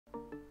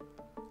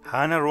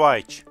Hanna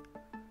Reitsch,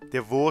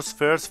 the world's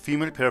first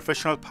female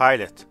professional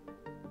pilot.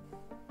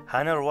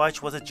 Hanna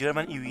Reitsch was a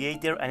German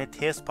aviator and a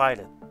test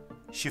pilot.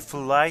 She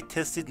flight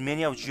tested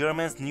many of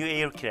Germany's new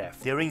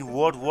aircraft during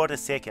World War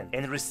II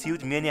and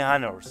received many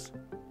honors.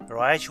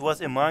 Reitsch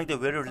was among the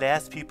very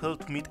last people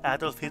to meet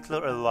Adolf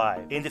Hitler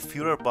alive in the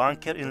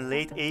Führerbunker in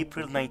late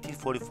April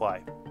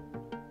 1945.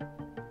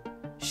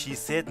 She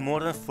set more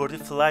than 40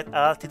 flight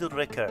altitude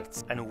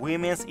records and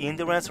women's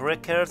endurance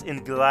records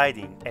in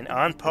gliding and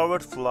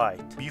unpowered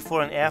flight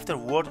before and after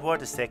World War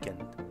II.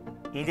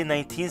 In the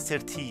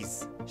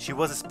 1930s, she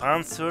was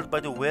sponsored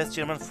by the West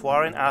German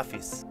Foreign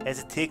Office as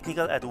a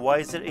technical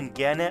advisor in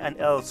Ghana and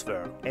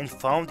elsewhere, and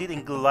founded a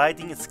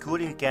gliding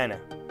school in Ghana.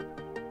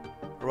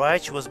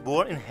 Reitsch was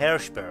born in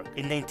Hirschberg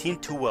in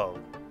 1912.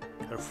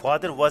 Her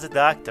father was a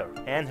doctor,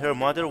 and her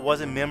mother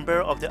was a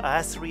member of the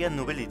Austrian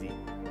nobility.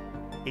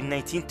 In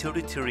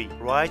 1933,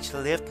 Reitsch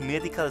left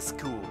medical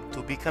school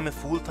to become a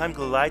full-time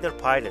glider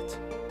pilot.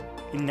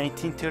 In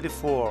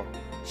 1934,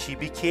 she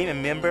became a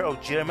member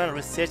of German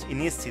Research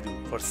Institute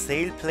for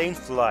sailplane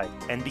flight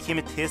and became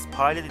a test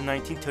pilot in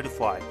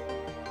 1935.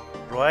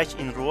 Reitsch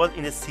enrolled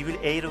in the Civil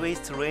Airways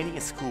Training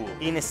School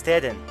in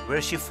Steden,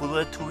 where she flew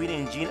a twin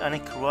engine on a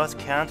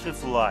cross-country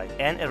flight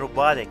and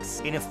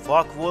aerobatics in a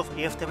Focke-Wulf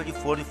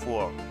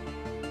FW-44.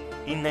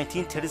 In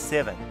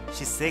 1937,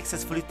 she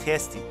successfully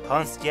tested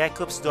Hans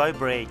Jacobs die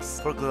brakes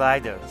for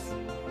gliders.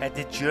 At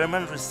the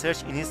German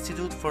Research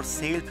Institute for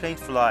Sailplane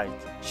Flight,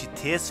 she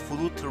test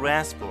flew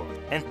transport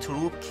and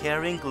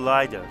troop-carrying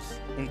gliders,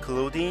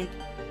 including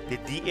the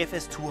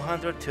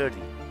DFS-230.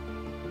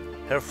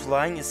 Her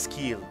flying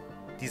skill,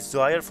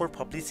 desire for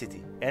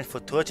publicity, and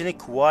photogenic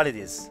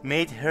qualities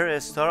made her a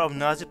star of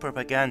Nazi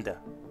propaganda.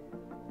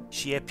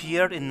 She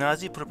appeared in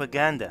Nazi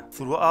propaganda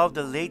throughout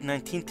the late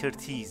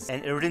 1930s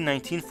and early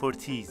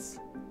 1940s.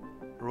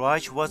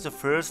 Reitsch was the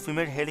first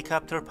female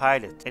helicopter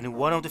pilot and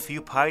one of the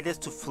few pilots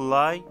to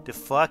fly the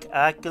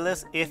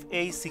Focke-Achilles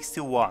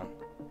FA-61,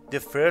 the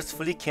first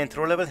fully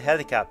controllable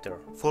helicopter,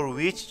 for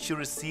which she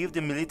received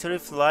the Military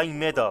Flying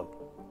Medal.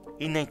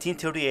 In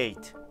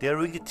 1938,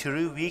 during the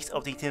 3 weeks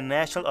of the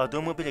International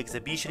Automobile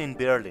Exhibition in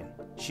Berlin,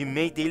 she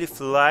made daily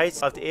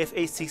flights of the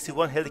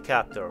FA-61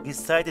 helicopter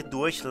inside the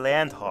Deutsche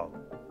Landhalle.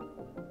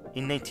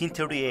 In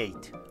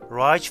 1938,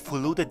 Reitsch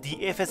flew the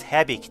DFS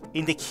Habicht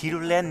in the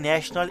Kirland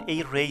National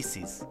Air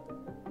Races.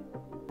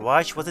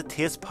 Reitsch was a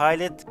test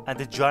pilot on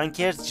the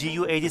Junkers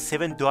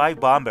Ju-87 dive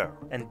bomber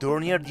and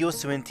Dornier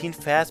Du-17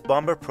 fast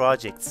bomber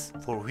projects,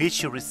 for which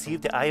she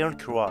received the Iron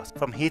Cross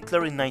from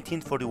Hitler in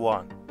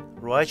 1941.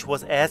 Reitsch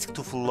was asked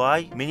to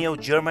fly many of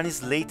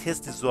Germany's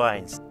latest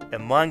designs,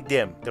 among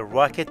them the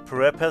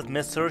rocket-propelled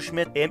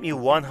Messerschmitt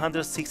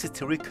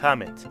Me-163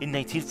 Comet in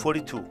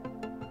 1942.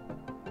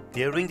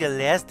 During the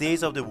last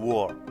days of the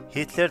war,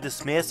 Hitler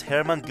dismissed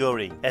Hermann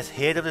Göring as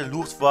head of the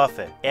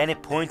Luftwaffe and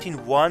appointed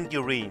von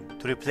Göring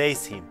to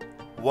replace him.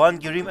 Von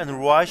Göring and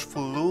Reitsch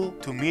flew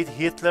to meet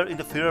Hitler in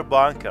the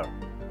Führerbunker.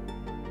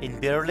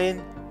 In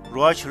Berlin,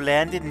 Reitsch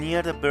landed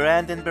near the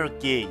Brandenburg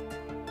Gate.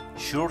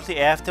 Shortly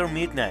after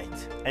midnight,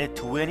 on the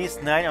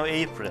 29th of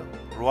April,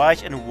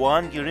 Reitsch and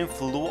von Göring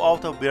flew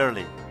out of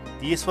Berlin.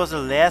 This was the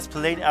last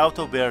plane out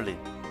of Berlin.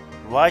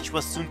 Reitsch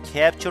was soon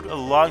captured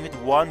along with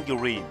von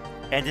Göring,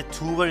 and the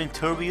two were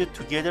interviewed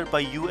together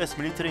by US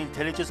military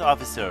intelligence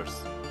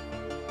officers.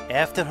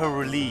 After her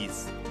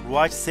release,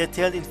 Reitsch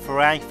settled in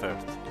Frankfurt.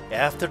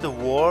 After the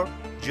war,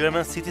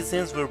 German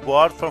citizens were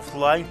barred from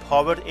flying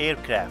powered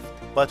aircraft,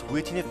 but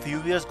within a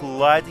few years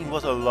gliding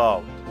was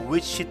allowed,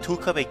 which she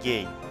took up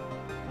again.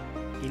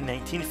 In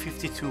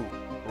 1952,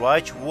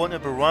 Reitsch won a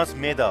bronze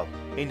medal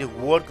in the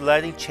World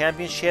Gliding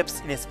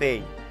Championships in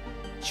Spain.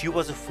 She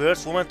was the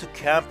first woman to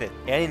compete,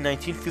 and in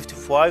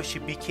 1955 she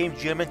became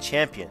German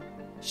champion.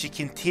 She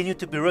continued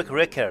to break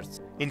records,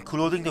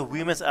 including the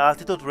women's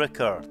altitude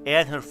record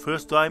and her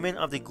first diamond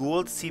of the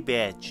Gold Sea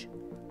Badge.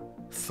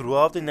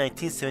 Throughout the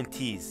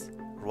 1970s,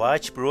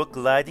 Reitsch broke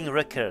gliding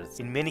records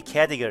in many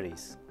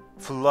categories,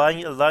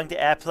 flying along the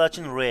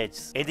Appalachian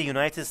Ridges in the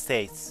United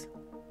States.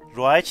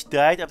 Reitsch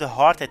died of a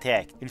heart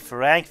attack in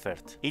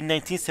Frankfurt in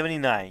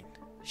 1979.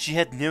 She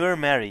had never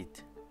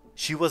married.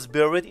 She was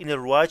buried in the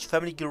Reitsch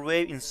family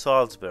grave in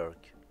Salzburg.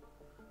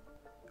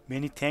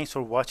 Many thanks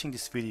for watching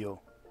this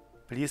video.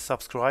 Please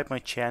subscribe my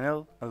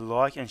channel and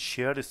like and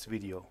share this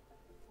video.